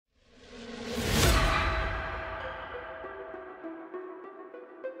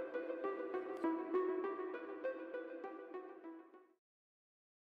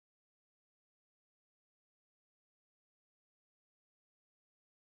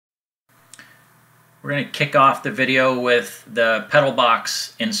We're going to kick off the video with the pedal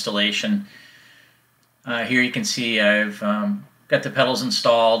box installation. Here you can see I've got the pedals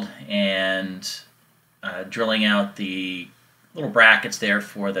installed and drilling out the little brackets there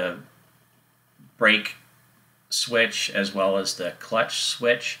for the brake switch as well as the clutch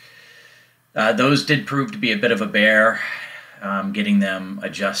switch. Those did prove to be a bit of a bear, getting them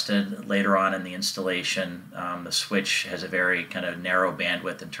adjusted later on in the installation. The switch has a very kind of narrow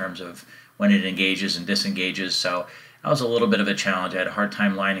bandwidth in terms of when it engages and disengages, so that was a little bit of a challenge. I had a hard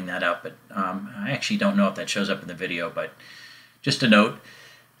time lining that up, but I actually don't know if that shows up in the video, but just a note.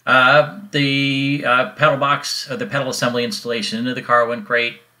 The pedal box, the pedal assembly installation into the car went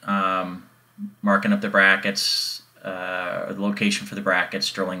great. Marking up the brackets, the location for the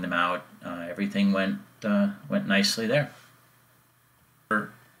brackets, drilling them out, everything went nicely there.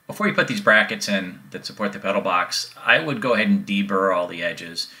 Before you put these brackets in that support the pedal box, I would go ahead and deburr all the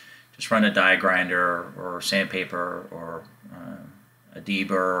edges. Just run a die grinder or sandpaper or a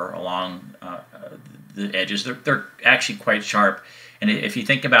deburr along the edges. They're actually quite sharp. And if you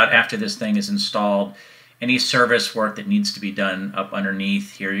think about after this thing is installed, any service work that needs to be done up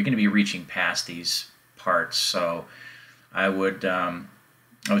underneath here, you're going to be reaching past these parts. So I would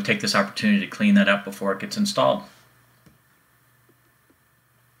take this opportunity to clean that up before it gets installed.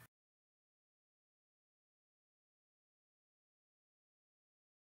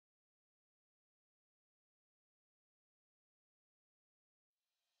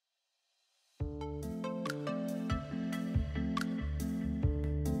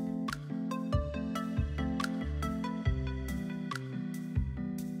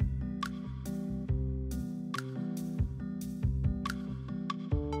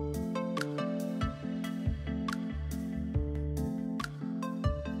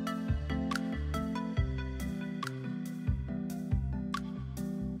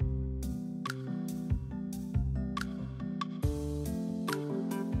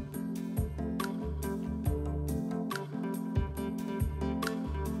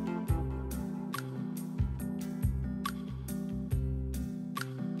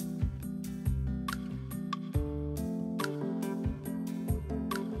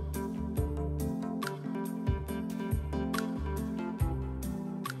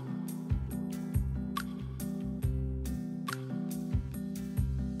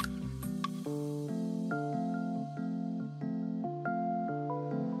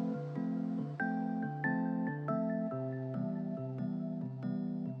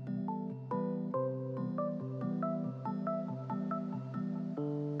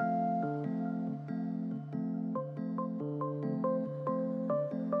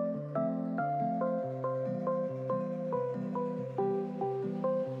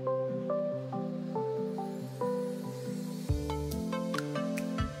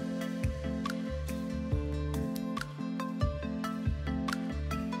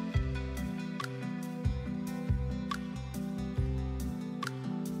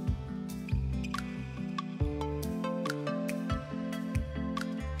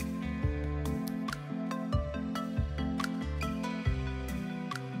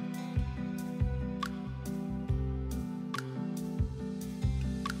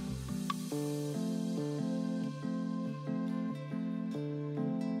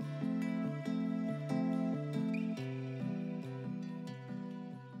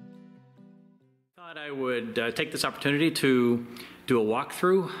 I would take this opportunity to do a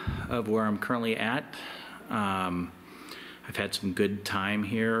walkthrough of where I'm currently at. I've had some good time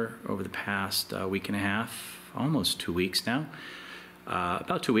here over the past week and a half, almost 2 weeks now.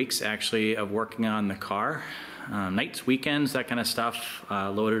 About 2 weeks actually of working on the car. Nights, weekends, that kind of stuff.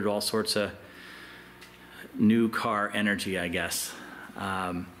 Loaded all sorts of new car energy, I guess.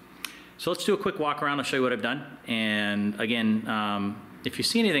 So let's do a quick walk around. I'll show you what I've done. And again, if you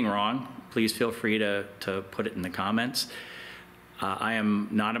see anything wrong, please feel free to put it in the comments. I am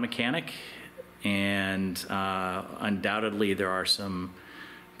not a mechanic, and undoubtedly there are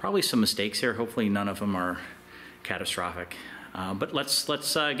probably some mistakes here. Hopefully none of them are catastrophic. But let's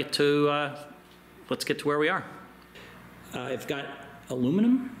get to where we are. I've got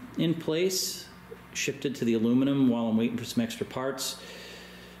aluminum in place, shifted to the aluminum while I'm waiting for some extra parts.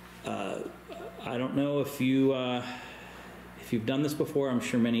 I don't know if you've done this before. I'm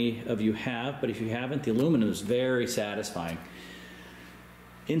sure many of you have, but if you haven't, the aluminum is very satisfying.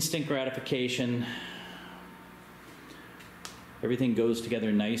 Instant gratification. Everything goes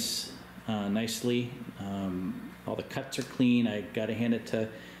together nicely. All the cuts are clean. I got to hand it to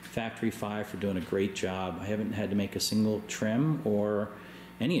Factory 5 for doing a great job. I haven't had to make a single trim or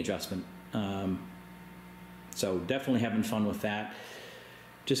any adjustment. So definitely having fun with that.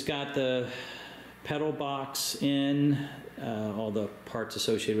 Just got the pedal box in, all the parts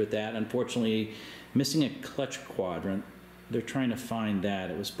associated with that. Unfortunately, missing a clutch quadrant. They're trying to find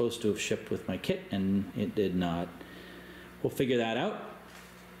that. It was supposed to have shipped with my kit, and it did not. We'll figure that out.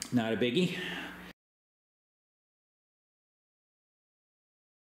 Not a biggie.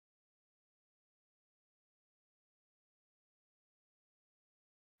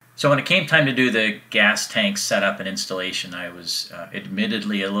 So when it came time to do the gas tank setup and installation, I was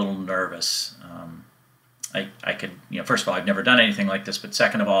admittedly a little nervous. I could, first of all, I've never done anything like this, but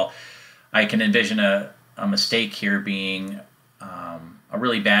second of all, I can envision a mistake here being a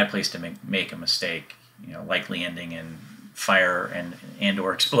really bad place to make a mistake, likely ending in fire and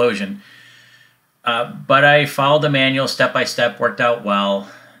or explosion. But I followed the manual step by step, worked out well,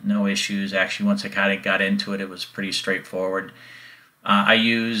 no issues. Actually, once I kind of got into it, it was pretty straightforward. I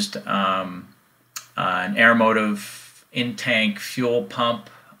used an Aeromotive in-tank fuel pump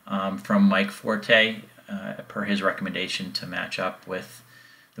from Mike Forte per his recommendation to match up with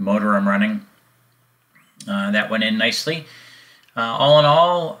the motor I'm running. That went in nicely. All in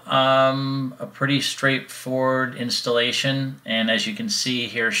all, a pretty straightforward installation, and as you can see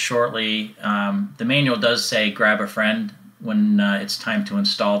here shortly, the manual does say grab a friend when it's time to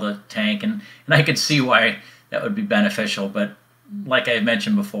install the tank, and I could see why that would be beneficial, but like I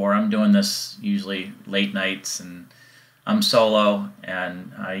mentioned before, I'm doing this usually late nights, and I'm solo,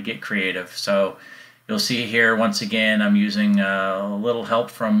 and I get creative. So you'll see here, once again, I'm using a little help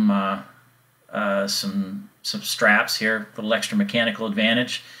from some straps here, a little extra mechanical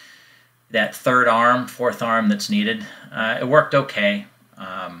advantage. That third arm, fourth arm that's needed, it worked okay.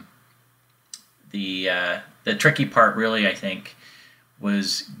 The tricky part really, I think,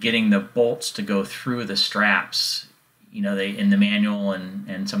 was getting the bolts to go through the straps. They in the manual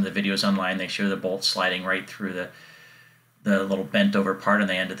and some of the videos online, they show the bolts sliding right through the little bent over part on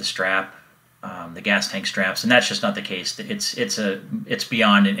the end of the strap, the gas tank straps, and that's just not the case. It's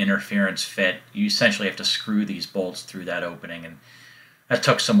beyond an interference fit. You essentially have to screw these bolts through that opening, and that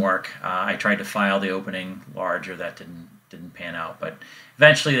took some work. I tried to file the opening larger, that didn't pan out, but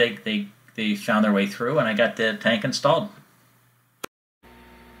eventually they found their way through, and I got the tank installed.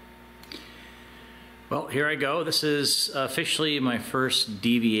 Well, here I go. This is officially my first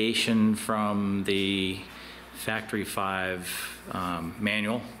deviation from the Factory 5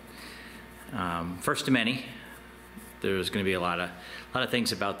 manual. First of many. There's going to be a lot of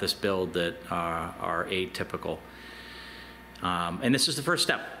things about this build that are atypical, and this is the first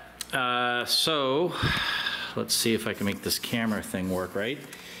step. So let's see if I can make this camera thing work right.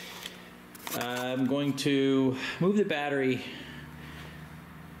 I'm going to move the battery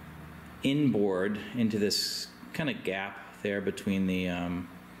inboard into this kind of gap there between the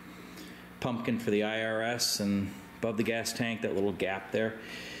pumpkin for the IRS and above the gas tank, that little gap there.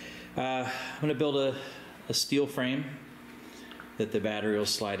 I'm going to build a steel frame that the battery will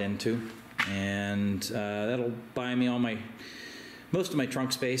slide into, and that'll buy me most of my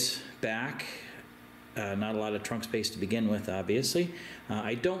trunk space back. Not a lot of trunk space to begin with, obviously.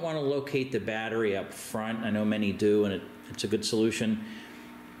 I don't want to locate the battery up front. I know many do, and it's a good solution.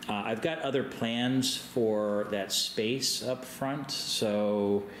 I've got other plans for that space up front,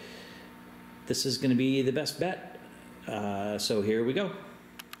 so this is going to be the best bet. So here we go.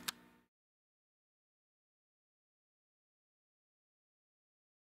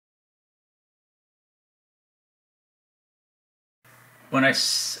 When I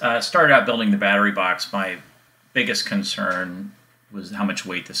started out building the battery box, my biggest concern was how much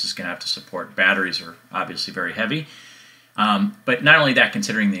weight this is going to have to support. Batteries are obviously very heavy. But not only that,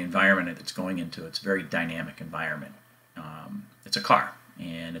 considering the environment it's going into, it's a very dynamic environment. It's a car,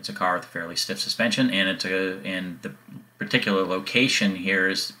 and it's a car with a fairly stiff suspension, and the particular location here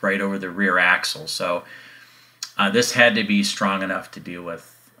is right over the rear axle. So this had to be strong enough to deal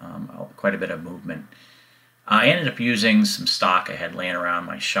with quite a bit of movement. I ended up using some stock I had laying around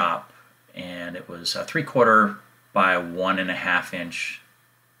my shop, and it was a 3/4 by 1.5 inch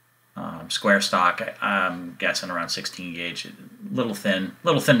square stock. I'm guessing around 16 gauge, little thin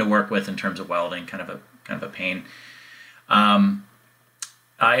to work with in terms of welding, kind of a pain.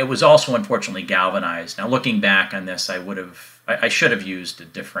 It was also unfortunately galvanized. Now looking back on this, I should have used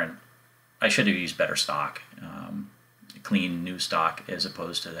better stock, clean new stock, as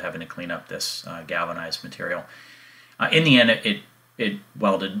opposed to having to clean up this galvanized material. In the end, it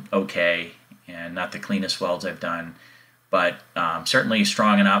welded okay, and not the cleanest welds I've done, but certainly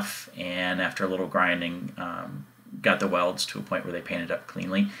strong enough, and after a little grinding, got the welds to a point where they painted up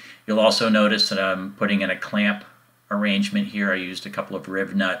cleanly. You'll also notice that I'm putting in a clamp arrangement here. I used a couple of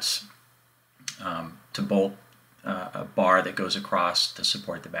riv nuts to bolt a bar that goes across to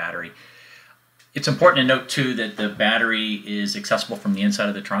support the battery. It's important to note too that the battery is accessible from the inside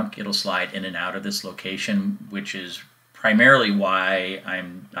of the trunk. It'll slide in and out of this location, which is primarily why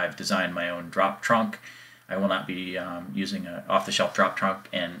I've designed my own drop trunk. I will not be using an off-the-shelf drop trunk,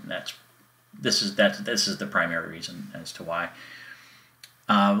 and this is the primary reason as to why.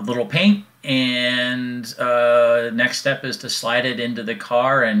 Little paint, and next step is to slide it into the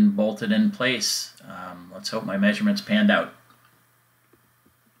car and bolt it in place. Let's hope my measurements panned out.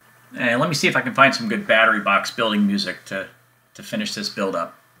 And let me see if I can find some good battery box building music to finish this build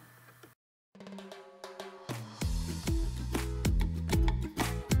up.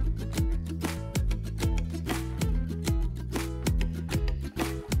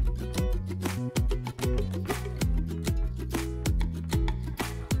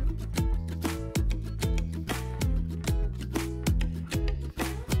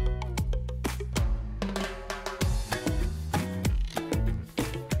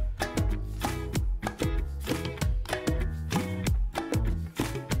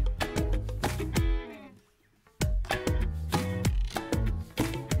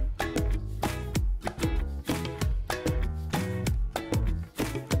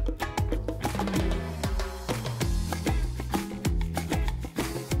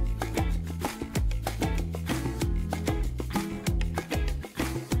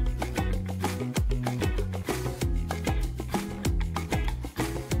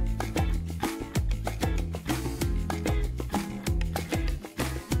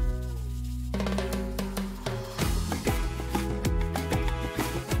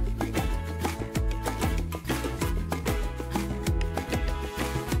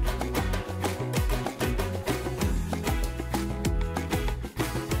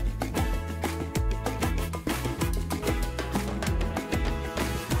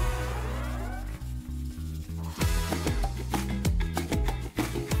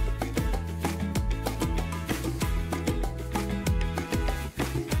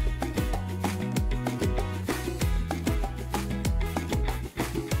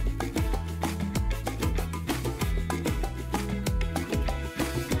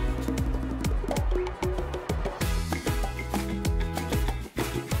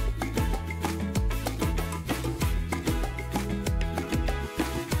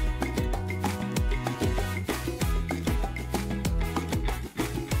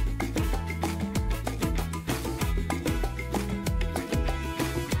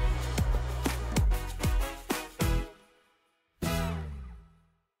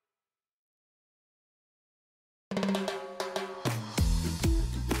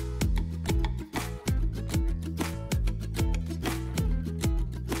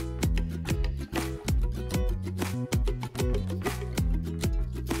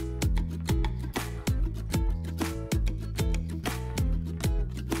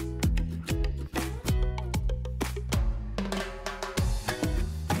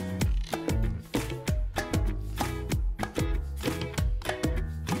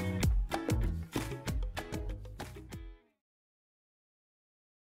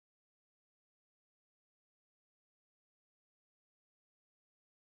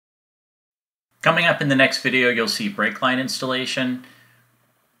 Coming up in the next video, you'll see brake line installation.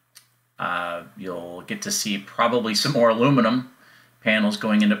 You'll get to see probably some more aluminum panels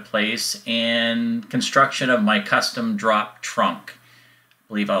going into place and construction of my custom drop trunk. I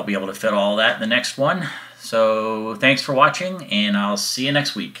believe I'll be able to fit all that in the next one. So thanks for watching, and I'll see you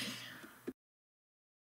next week.